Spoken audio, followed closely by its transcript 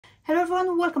Hello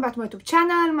everyone, welcome back to my YouTube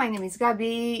channel. My name is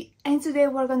Gabi and today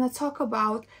we're gonna talk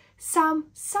about some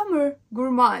summer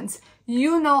gourmands.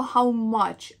 You know how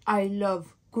much I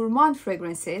love gourmand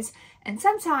fragrances, and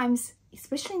sometimes,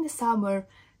 especially in the summer,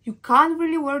 you can't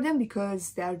really wear them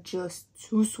because they're just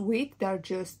too sweet, they're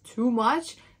just too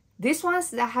much. These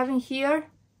ones that I'm having here,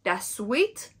 they're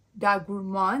sweet, they're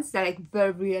gourmands, they're like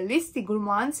very realistic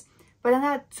gourmands, but they're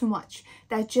not too much.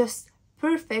 They're just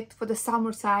perfect for the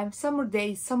summertime, summer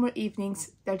days, summer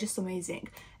evenings. They're just amazing,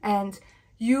 and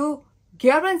you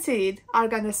guaranteed are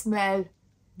gonna smell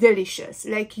delicious.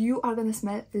 Like, you are gonna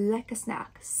smell like a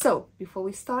snack. So before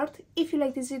we start, if you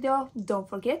like this video, don't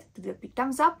forget to give a big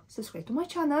thumbs up, subscribe to my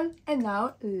channel, and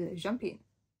now let's jump in.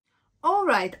 All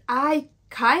right, I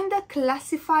kind of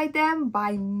classify them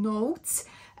by notes.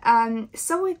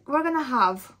 So we're gonna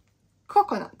have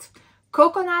coconut.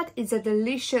 Coconut is a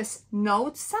delicious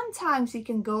note. Sometimes it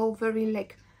can go very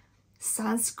like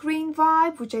sunscreen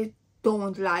vibe, which I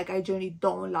don't like. I generally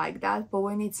don't like that. But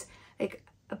when it's like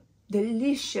a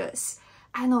delicious,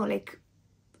 I know, like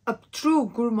a true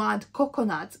gourmand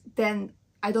coconut, then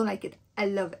I don't like it. I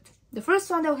love it. The first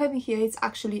one that we have here is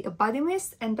actually a body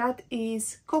mist, and that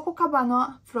is Coco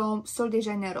from Sol de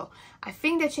Janeiro. I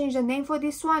think they changed the name for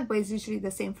this one, but it's literally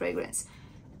the same fragrance.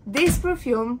 This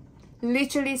perfume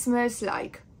literally smells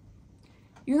like,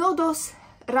 you know, those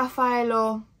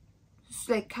Raffaello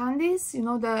like candies, you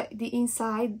know, the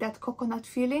inside, that coconut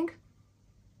feeling.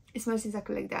 It smells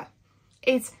exactly like that.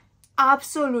 It's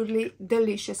absolutely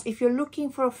delicious. If you're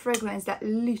looking for a fragrance that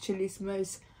literally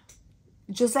smells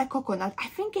just like coconut, I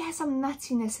think it has some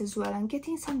nuttiness as well. I'm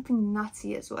getting something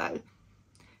nutty as well,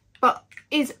 but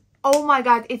it's, oh my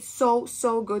god, it's so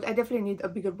good. I definitely need a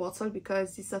bigger bottle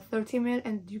because it's a 30 ml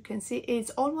and you can see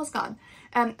it's almost gone.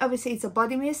 Obviously it's a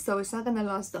body mist, so it's not gonna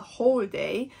last the whole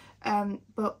day,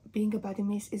 but being a body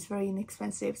mist is very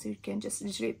inexpensive, so you can just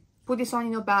literally put this on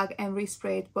in your bag and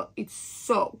respray it. But it's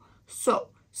so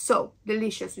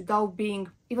delicious without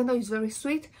being, even though it's very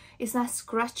sweet, it's not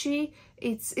scratchy.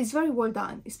 It's very well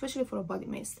done, especially for a body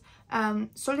mist.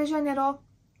 Sol de Janeiro,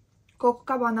 Coco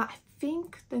Cabana, I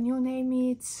think the new name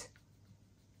is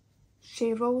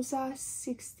Cheirosa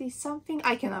 60 something,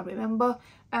 I cannot remember,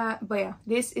 but yeah,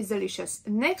 this is delicious.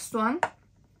 Next one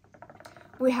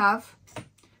we have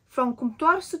from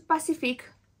Comptoir Pacifique,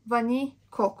 Vanille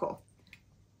Coco.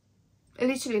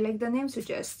 Literally, like the name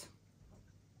suggests,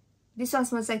 this one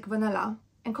smells like vanilla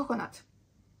and coconut.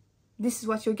 This is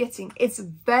what you're getting. It's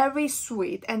very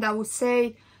sweet, and I would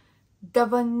say the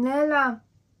vanilla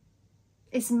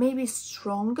is maybe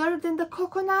stronger than the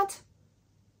coconut,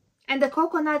 and the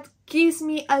coconut gives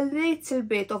me a little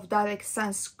bit of that like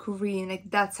sunscreen,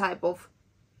 like that type of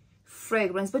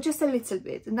fragrance, but just a little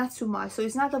bit, not too much. So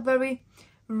it's not a very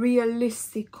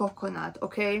realistic coconut,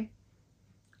 okay?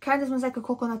 Kind of smells like a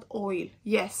coconut oil.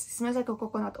 Yes, it smells like a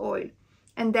coconut oil,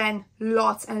 and then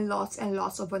lots and lots and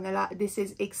lots of vanilla. This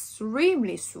is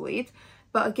extremely sweet,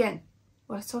 but again,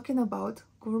 we're talking about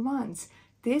gourmands.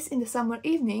 This in the summer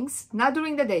evenings, not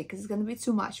during the day because it's gonna be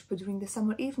too much, but during the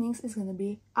summer evenings it's gonna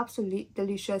be absolutely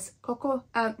delicious. Coco,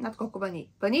 not Coco, Vanille.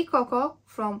 Vanille Coco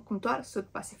from Comptoir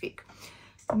Pacifique.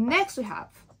 Next we have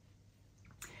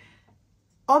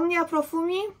Omnia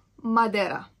Profumi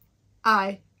Madera.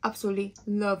 I absolutely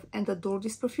love and adore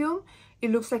this perfume.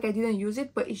 It looks like I didn't use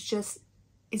it, but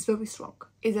it's very strong.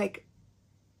 It's like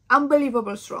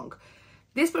unbelievable strong.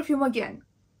 This perfume, again,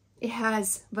 it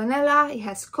has vanilla, it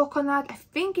has coconut, I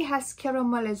think it has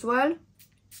caramel as well.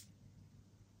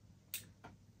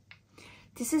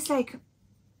 This is like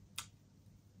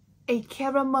a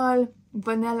caramel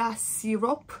vanilla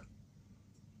syrup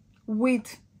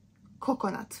with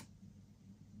coconut.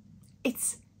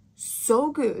 It's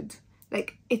so good.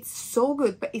 Like, it's so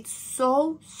good, but it's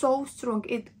so strong.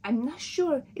 I'm not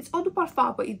sure, it's eau de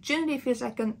parfum, but it generally feels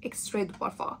like an extrait de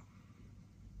parfum.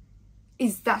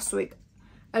 It's that sweet.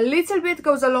 A little bit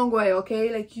goes a long way, okay?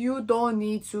 Like, you don't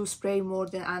need to spray more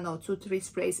than, I don't know, 2-3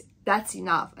 sprays. That's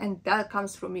enough, and that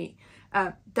comes from me.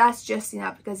 That's just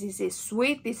enough because this is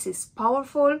sweet, this is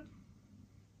powerful.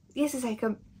 Yes, it's like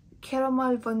a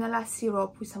caramel vanilla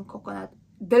syrup with some coconut.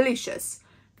 Delicious.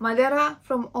 Madera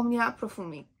from Omnia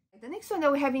Profumi. The next one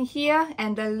that we have in here,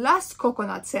 and the last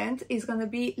coconut scent, is gonna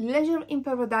be Leisure in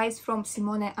Paradise from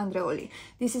Simone Andreoli.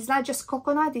 This is not just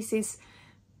coconut, this is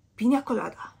pina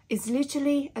colada. It's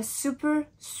literally a super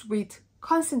sweet,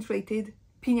 concentrated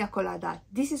pina colada.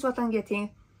 This is what I'm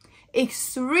getting.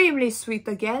 Extremely sweet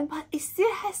again, but it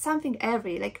still has something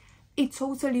airy. Like, it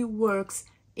totally works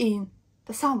in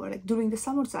the summer, like during the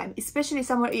summertime, especially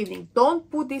summer evening.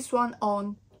 Don't put this one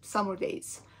on summer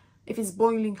days. if it's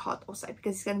boiling hot outside,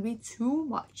 because it's gonna be too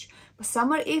much. But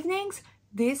summer evenings,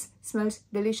 this smells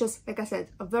delicious. Like I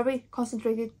said, a very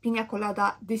concentrated pina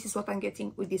colada. This is what I'm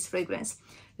getting with this fragrance.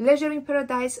 Leisure in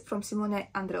Paradise from Simone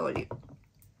Andreoli.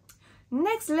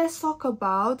 Next, let's talk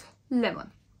about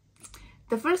lemon.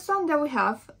 The first one that we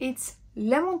have, it's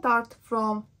Lemon Tart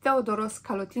from Theodoros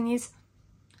Kalotinis.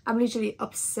 I'm literally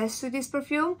obsessed with this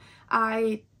perfume.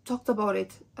 I talked about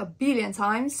it a billion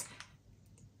times.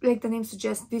 Like the name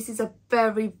suggests, this is a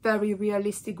very, very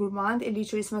realistic gourmand. It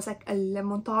literally smells like a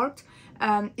lemon tart.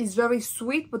 It's very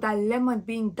sweet, but that lemon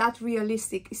being that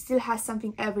realistic, it still has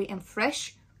something airy and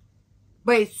fresh.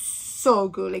 But it's so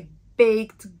good, like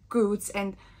baked goods,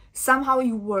 and somehow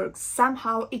it works.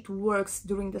 Somehow it works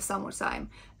during the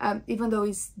summertime. Even though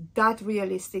it's that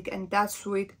realistic and that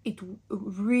sweet, it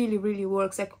really, really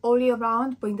works like all year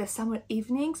round. But in the summer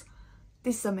evenings,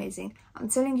 this is amazing. I'm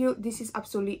telling you, this is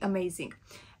absolutely amazing.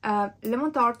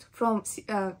 Lemon Tart from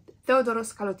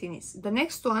Theodoros Kalotinis. The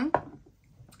next one,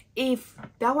 if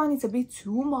that one is a bit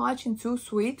too much and too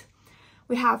sweet,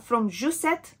 we have from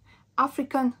Jousset,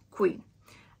 African Queen.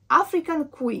 African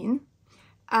Queen,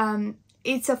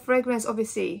 it's a fragrance,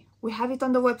 obviously. We have it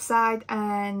on the website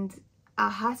and I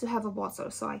had to have a bottle.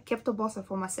 So I kept a bottle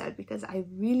for myself because I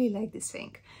really like this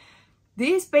thing.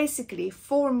 This basically,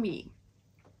 for me,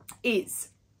 is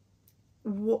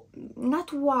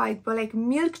not white, but like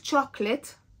milk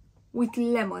chocolate with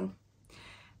lemon.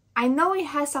 I know it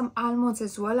has some almonds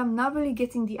as well. I'm not really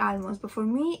getting the almonds, but for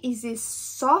me is this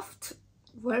soft,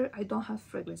 well, I don't have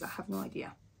fragrance, I have no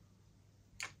idea.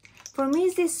 For me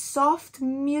is this soft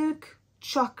milk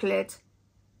chocolate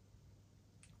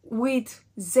with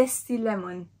zesty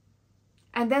lemon,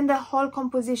 and then the whole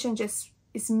composition just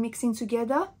is mixing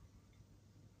together.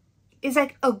 It's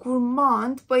like a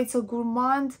gourmand, but it's a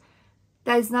gourmand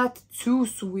that is not too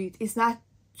sweet. It's not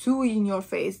too in your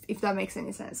face, if that makes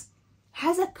any sense.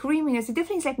 Has a creaminess. It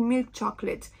definitely is like milk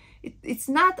chocolate. It's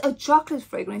not a chocolate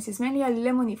fragrance. It's mainly a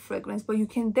lemony fragrance, but you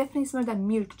can definitely smell that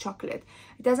milk chocolate.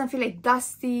 It doesn't feel like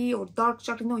dusty or dark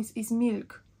chocolate. No, it's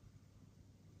milk.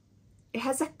 It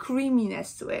has a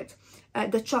creaminess to it.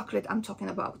 The chocolate I'm talking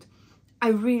about. I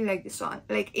really like this one.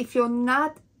 Like if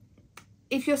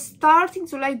you're starting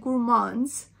to like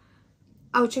gourmands,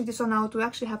 I'll check this one out. We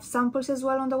actually have samples as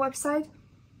well on the website.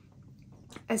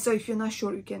 And so if you're not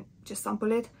sure, you can just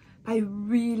sample it. I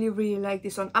really, really like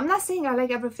this one. I'm not saying I like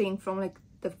everything from like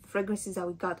the fragrances that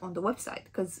we got on the website,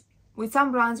 because with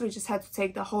some brands we just had to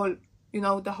take the whole, you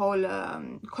know, the whole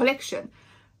collection.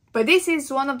 But this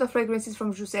is one of the fragrances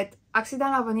from Jousset.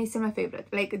 Accidental Vanille is my favorite.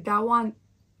 Like that one,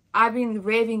 I've been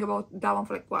raving about that one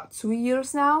for like what, 2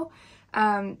 years now.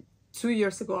 2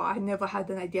 years ago, I never had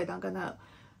an idea that I'm gonna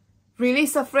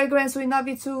release a fragrance with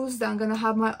Navitus, that I'm gonna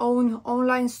have my own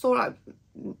online store.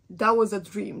 That was a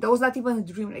dream. That was not even a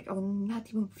dream. Like I would not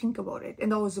even think about it,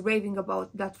 and I was raving about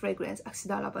that fragrance,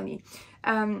 Accidental Vanille.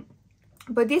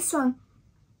 But this one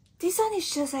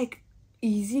is just like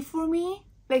easy for me.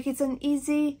 Like it's an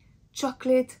easy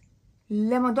chocolate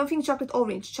lemon. Don't think chocolate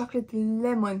orange, chocolate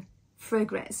lemon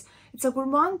fragrance. It's a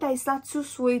gourmand that is not too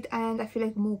sweet, and I feel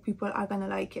like more people are gonna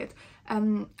like it.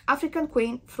 African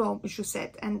Queen from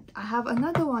Jousset, and I have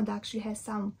another one that actually has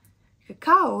some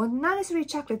cacao, not necessarily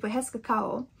chocolate, but has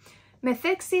cacao.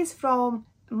 Methexis from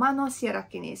Manos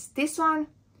Gerakinis. This one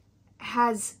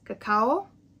has cacao,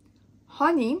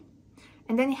 honey,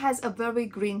 and then it has a very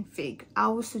green fig. I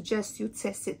would suggest you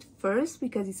test it first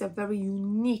because it's a very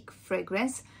unique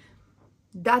fragrance.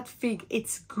 That fig,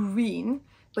 it's green,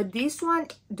 but this one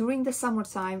during the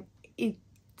summertime, it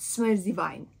smells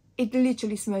divine. It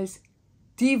literally smells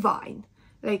divine.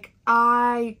 Like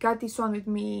I got this one with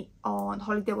me on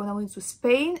holiday when I went to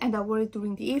Spain, and I wore it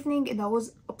during the evening and I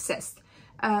was obsessed.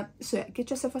 So yeah, get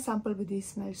yourself a sample, but this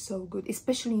smells so good,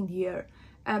 especially in the air.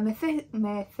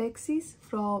 Methexis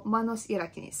from Manos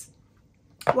Gerakinis.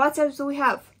 What else do we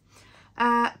have?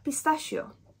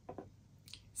 Pistachio,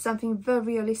 something very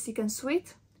realistic and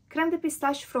sweet. Creme de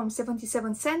Pistache from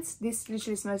 77 cents. This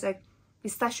literally smells like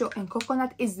pistachio and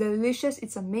coconut. It's delicious,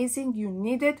 it's amazing, you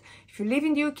need it. If you live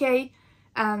in the UK,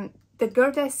 the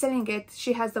girl that is selling it,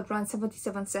 she has the brand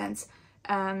 77 cents.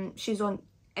 She's on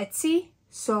Etsy,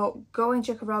 so go and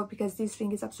check her out because this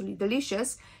thing is absolutely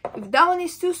delicious. If that one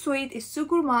is too sweet, it's too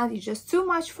gourmand, it's just too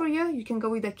much for you, you can go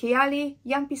with the Kayali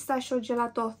Young Pistachio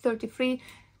Gelato 33.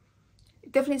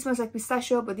 It definitely smells like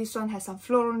pistachio, but this one has some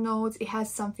floral notes. It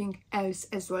has something else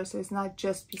as well, so it's not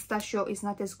just pistachio, it's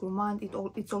not as gourmand,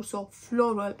 it's also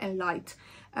floral and light.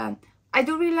 I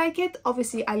do really like it.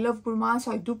 Obviously I love gourmand,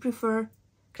 so I do prefer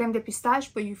Creme de Pistache,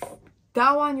 but if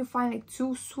that one you find it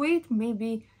too sweet,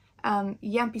 maybe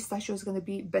Young Pistachio is going to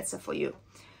be better for you.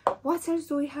 What else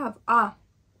do we have?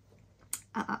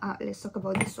 Let's talk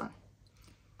about this one.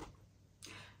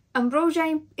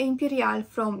 Ambrosia Imperiale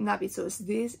from Navitus.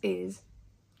 This is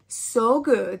so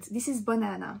good. This is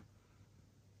banana.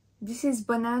 This is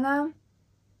banana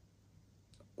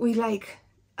with like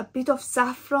a bit of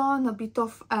saffron, a bit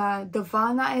of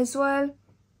davana as well.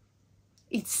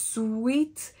 It's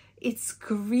sweet, it's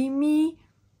creamy,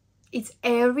 it's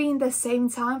airy in the same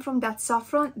time from that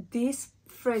saffron. This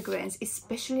fragrance,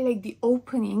 especially like the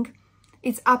opening,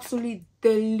 it's absolutely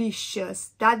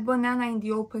delicious. That banana in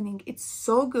the opening, it's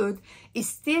so good. It's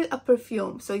still a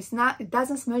perfume, so it's not, it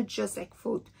doesn't smell just like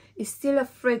food. It's still a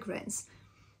fragrance,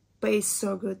 but it's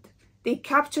so good. They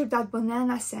captured that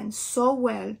banana scent so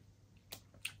well.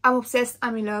 I'm obsessed.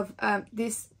 I'm in love.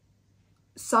 This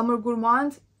summer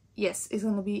gourmand, yes, it's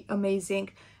gonna be amazing.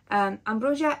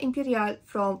 Ambrosia Imperiale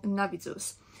from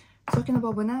Navitus. Talking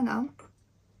about banana,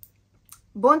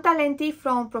 Buontalenti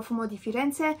from Profumo di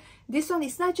Firenze. This one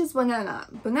is not just banana.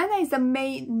 Banana is the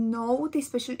main note,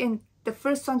 especially in the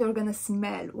first one you're gonna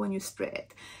smell when you spray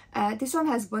it. This one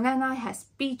has banana, it has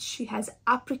peach, it has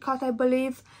apricot, I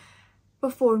believe.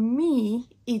 But for me,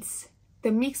 it's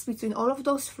the mix between all of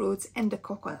those fruits and the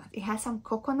coconut. It has some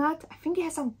coconut, I think it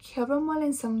has some caramel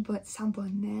and some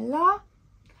vanilla.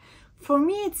 For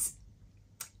me, it's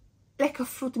like a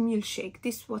fruit milkshake.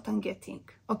 This is what I'm getting,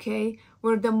 okay?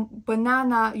 Where the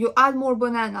banana, you add more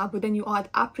banana, but then you add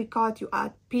apricot, you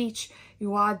add peach,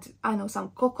 you add, I know, some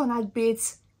coconut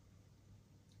bits,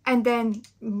 and then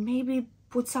maybe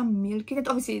put some milk in it.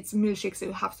 Obviously, it's milkshake, so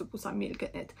you have to put some milk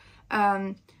in it.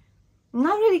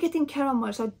 Not really getting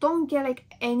caramel, so I don't get like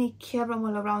any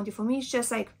caramel around it. For me, it's just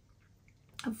like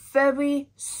a very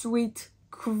sweet,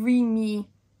 creamy,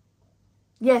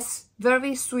 yes,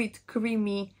 very sweet,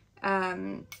 creamy,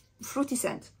 fruity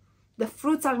scent. The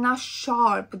fruits are not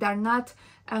sharp, they're not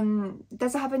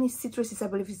doesn't have any citruses, I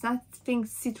believe. It's nothing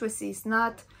citrusy, it's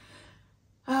not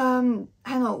I don't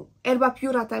know, herba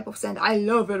pura type of scent. I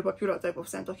love herba pura type of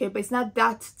scent, okay, but it's not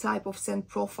that type of scent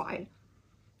profile.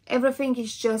 Everything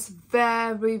is just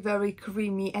very, very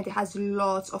creamy, and it has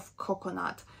lots of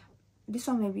coconut. This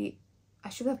one, maybe I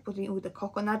should have put it with the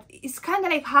coconut. It's kind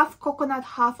of like half coconut,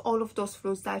 half all of those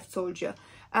fruits that I've told you.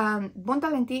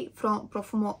 Buontalenti from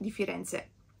Profumo di Firenze.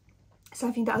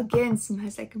 Something that again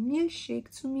smells like a milkshake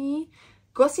to me.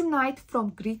 Gossip Night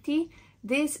from Gritti.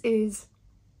 This is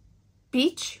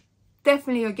peach.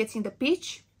 Definitely you're getting the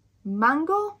peach,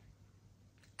 mango,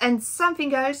 and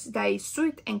something else that is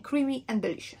sweet and creamy and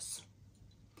delicious.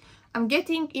 I'm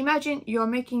getting, imagine you're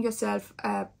making yourself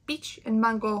a peach and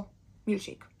mango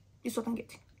milkshake. This is what I'm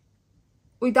getting.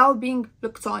 Without being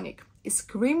lactonic. It's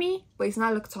creamy, but it's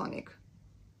not lactonic.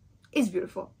 It's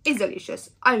beautiful. It's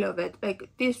delicious. I love it. Like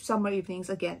these summer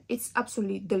evenings, again, it's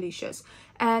absolutely delicious.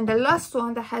 And the last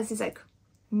one that has this like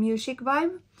milkshake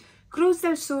vibe, Cruz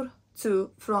Del Sur II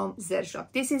from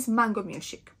Zerjov. This is mango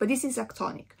milkshake, but this is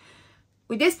lactonic.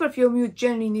 With this perfume, you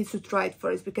generally need to try it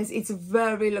first because it's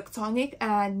very lactonic,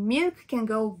 and milk can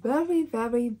go very,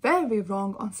 very, very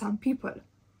wrong on some people.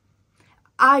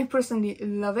 I personally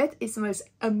love it. It smells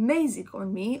amazing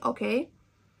on me, okay?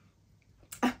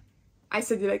 I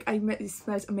said it like it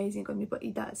smells amazing on me, but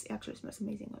it does. It actually smells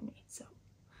amazing on me. So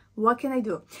what can I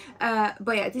do?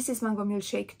 But yeah, this is mango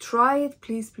milkshake. Try it,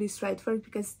 please, please try it first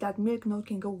because that milk note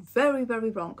can go very, very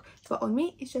wrong. But on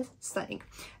me, it's just stunning.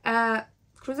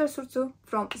 Cruz Del Sur II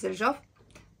from Zerjov.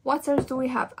 What else do we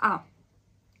have?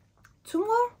 Two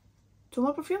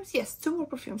more perfumes? Yes, 2 more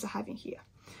perfumes I have in here.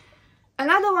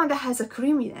 Another one that has a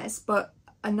creaminess, but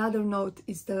another note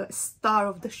is the star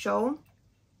of the show.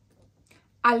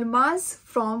 Almaz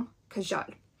from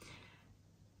Kajal.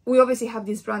 We obviously have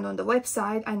this brand on the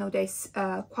website. I know that it's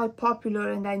quite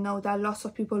popular, and I know that lots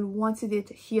of people wanted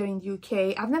it here in the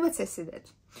UK. I've never tested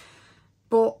it,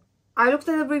 but I looked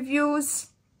at the reviews,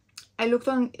 I looked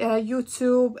on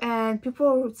YouTube, and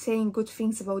people were saying good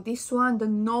things about this one. The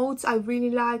notes I really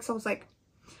like, so I was like,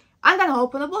 I'm gonna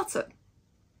open a bottle.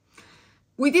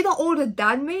 We didn't order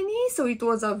that many, so it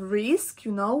was a risk,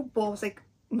 you know, but I was like,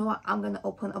 you know what, I'm gonna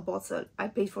open a bottle. I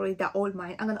paid for it, they're all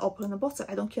mine. I'm gonna open a bottle.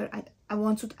 I don't care. I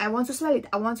want to smell it.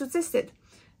 I want to taste it.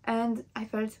 And I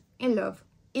felt in love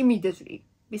immediately.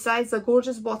 Besides the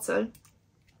gorgeous bottle,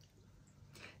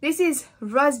 this is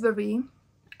raspberry.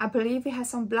 I believe it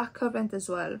has some blackcurrant as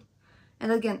well.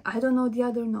 And again, I don't know the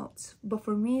other notes, but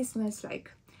for me it smells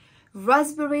like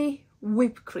raspberry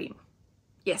whipped cream.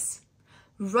 Yes,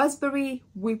 raspberry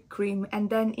whipped cream, and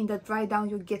then in the dry down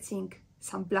you're getting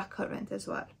some blackcurrant as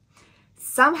well.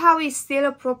 Somehow it's still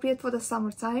appropriate for the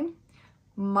summertime.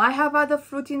 Might have other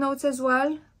fruity notes as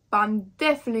well, but I'm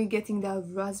definitely getting the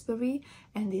raspberry,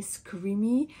 and it's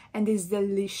creamy and it's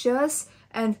delicious.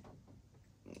 And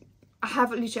I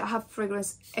have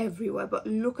fragrance everywhere, but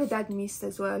look at that mist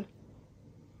as well.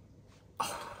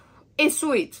 Oh, it's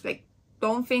sweet. Like,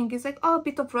 don't think it's like, oh, a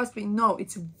bit of raspberry. No,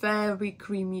 it's very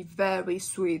creamy, very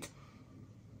sweet,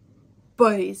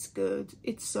 but it's good.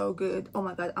 It's so good. Oh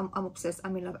my god, I'm obsessed.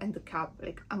 I'm in love. And the cap,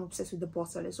 like, I'm obsessed with the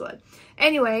bottle as well.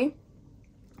 Anyway,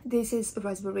 this is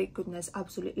raspberry goodness.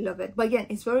 Absolutely love it. But again,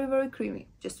 it's very, very creamy,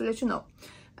 just to let you know.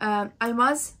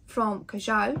 Almaz from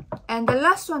Kajal. And the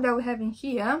last one that we have in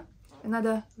here,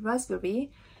 another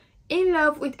raspberry. In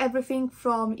Love with Everything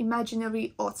from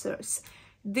Imaginary Authors.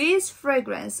 This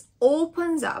fragrance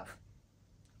opens up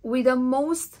with the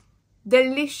most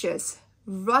delicious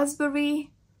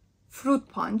raspberry fruit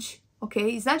punch.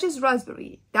 Okay, it's not just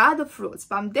raspberry, the other fruits,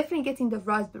 but I'm definitely getting the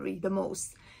raspberry the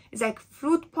most. It's like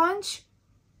fruit punch,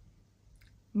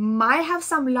 might have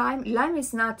some lime. Lime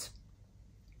is not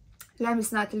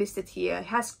listed here. It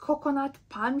has coconut,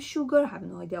 palm sugar, I have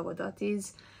no idea what that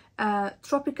is.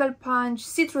 Tropical punch,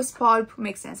 citrus pulp,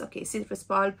 makes sense. Okay, citrus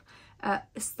pulp,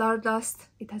 stardust,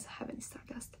 it doesn't have any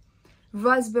stardust,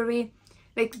 raspberry.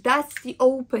 Like, that's the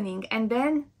opening, and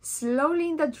then slowly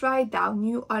in the dry down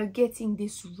you are getting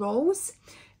this rose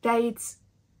that it's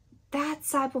that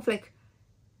type of like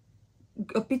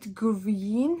a bit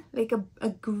green, like a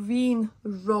green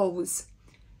rose.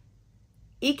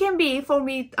 It can be, for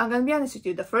me, I'm gonna be honest with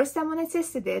you, the first time when I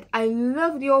tasted it, I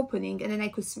loved the opening, and then I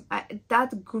could,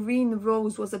 that green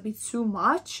rose was a bit too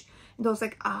much, and I was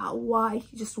like, why,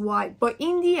 just why? But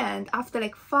in the end, after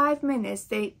like 5 minutes,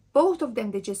 both of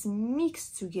them, they just mix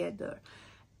together,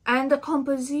 and the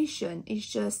composition is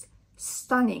just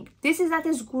stunning. This is not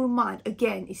as gourmand.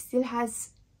 Again, it still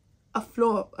has a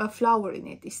flower in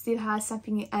it. It still has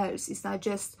something else. It's not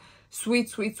just sweet,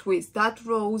 sweet, sweet. That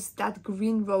rose, that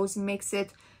green rose, makes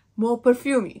it more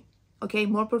perfumey. Okay,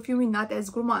 more perfumey, not as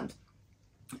gourmand.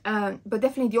 But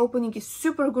definitely the opening is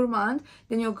super gourmand.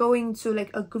 Then you're going to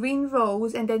like a green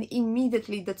rose, and then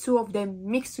immediately the two of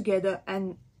them mix together,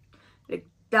 and like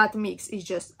that mix is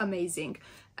just amazing.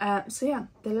 So yeah,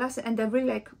 the last, and I really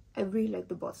like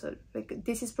the bottle. Like,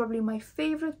 this is probably my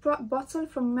favorite bottle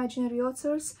from Imaginary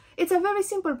Authors. It's a very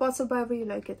simple bottle, but I really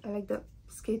like it. I like the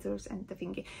skaters and the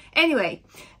thingy. Anyway,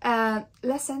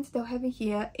 last scent that we're having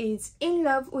here is In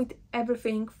Love with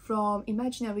Everything from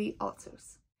Imaginary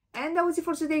Authors. And that was it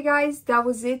for today, guys. That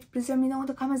was it. Please let me know in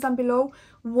the comments down below,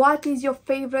 what is your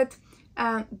favorite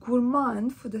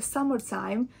gourmand for the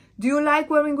summertime? Do you like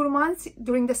wearing gourmands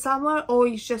during the summer, or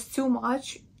is just too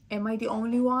much? Am I the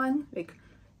only one? Like,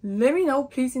 let me know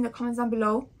please in the comments down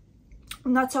below.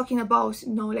 I'm not talking about, you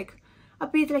know, like a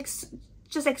bit like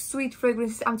just like sweet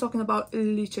fragrances. I'm talking about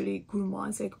literally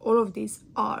gourmands. Like, all of these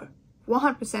are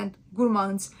 100%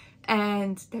 gourmands,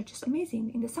 and they're just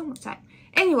amazing in the summertime.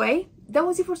 Anyway, that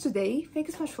was it for today. Thank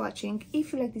you so much for watching.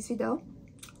 If you like this video,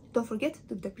 don't forget to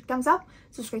give the big thumbs up,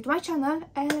 subscribe to my channel,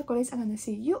 and like always, I'm gonna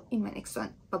see you in my next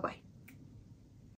one. Bye bye.